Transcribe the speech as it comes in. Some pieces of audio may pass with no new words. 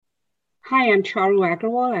Hi, I'm Charu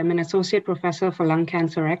Aggarwal. I'm an associate professor for lung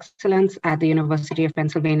cancer excellence at the University of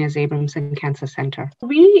Pennsylvania's Abramson Cancer Center.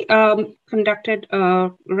 We conducted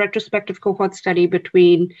a retrospective cohort study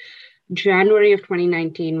between January of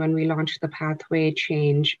 2019, when we launched the pathway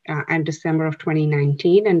change, and December of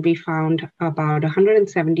 2019, and we found about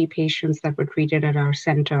 170 patients that were treated at our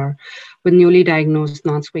center with newly diagnosed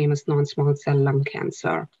non-squamous non-small cell lung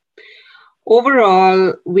cancer.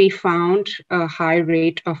 Overall, we found a high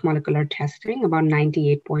rate of molecular testing. About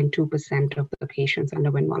 98.2% of the patients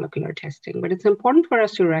underwent molecular testing. But it's important for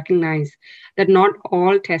us to recognize that not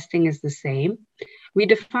all testing is the same. We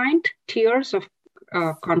defined tiers of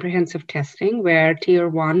comprehensive testing, where tier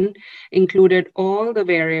 1 included all the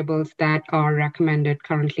variables that are recommended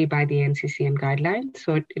currently by the NCCN guidelines.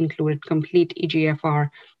 So it included complete EGFR,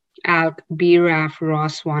 ALK, BRAF,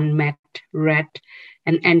 ROS1, MET, RET,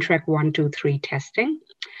 and NTRK 1, 2, 3 testing.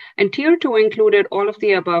 And tier 2 included all of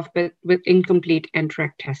the above, but with incomplete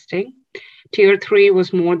NTRK testing. Tier 3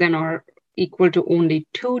 was more than or equal to only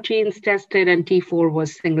 2 genes tested, and T4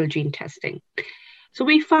 was single gene testing. So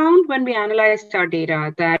we found when we analyzed our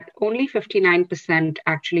data that only 59%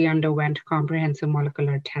 actually underwent comprehensive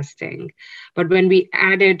molecular testing. But when we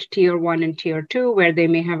added tier 1 and tier 2, where they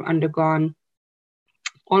may have undergone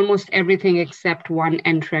almost everything except one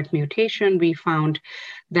NTRK mutation, we found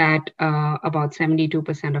that about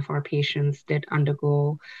 72% of our patients did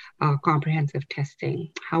undergo comprehensive testing.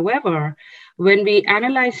 However, when we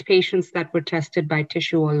analyzed patients that were tested by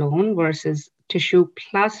tissue alone versus tissue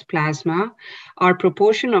plus plasma, our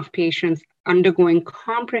proportion of patients undergoing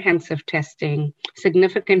comprehensive testing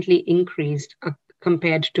significantly increased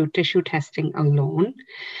compared to tissue testing alone.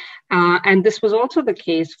 And this was also the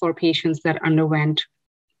case for patients that underwent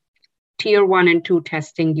tier 1 and 2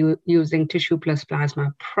 testing using tissue plus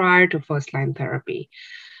plasma prior to first-line therapy.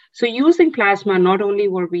 So using plasma, not only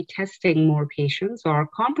were we testing more patients or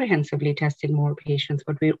comprehensively testing more patients,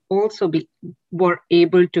 but we also were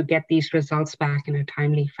able to get these results back in a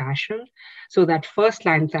timely fashion so that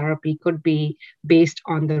first-line therapy could be based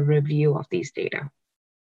on the review of these data.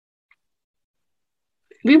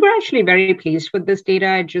 We were actually very pleased with this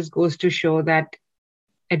data. It just goes to show that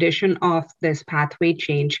addition of this pathway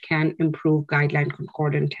change can improve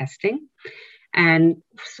guideline-concordant testing and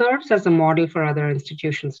serves as a model for other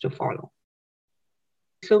institutions to follow.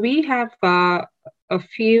 So we have a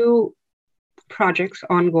few projects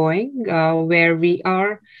ongoing where we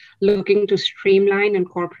are looking to streamline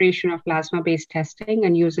incorporation of plasma-based testing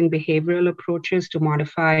and using behavioral approaches to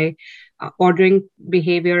modify ordering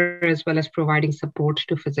behavior, as well as providing support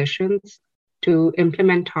to physicians to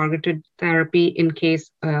implement targeted therapy in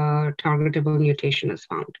case a targetable mutation is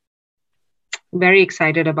found. Very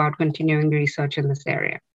excited about continuing research in this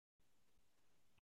area.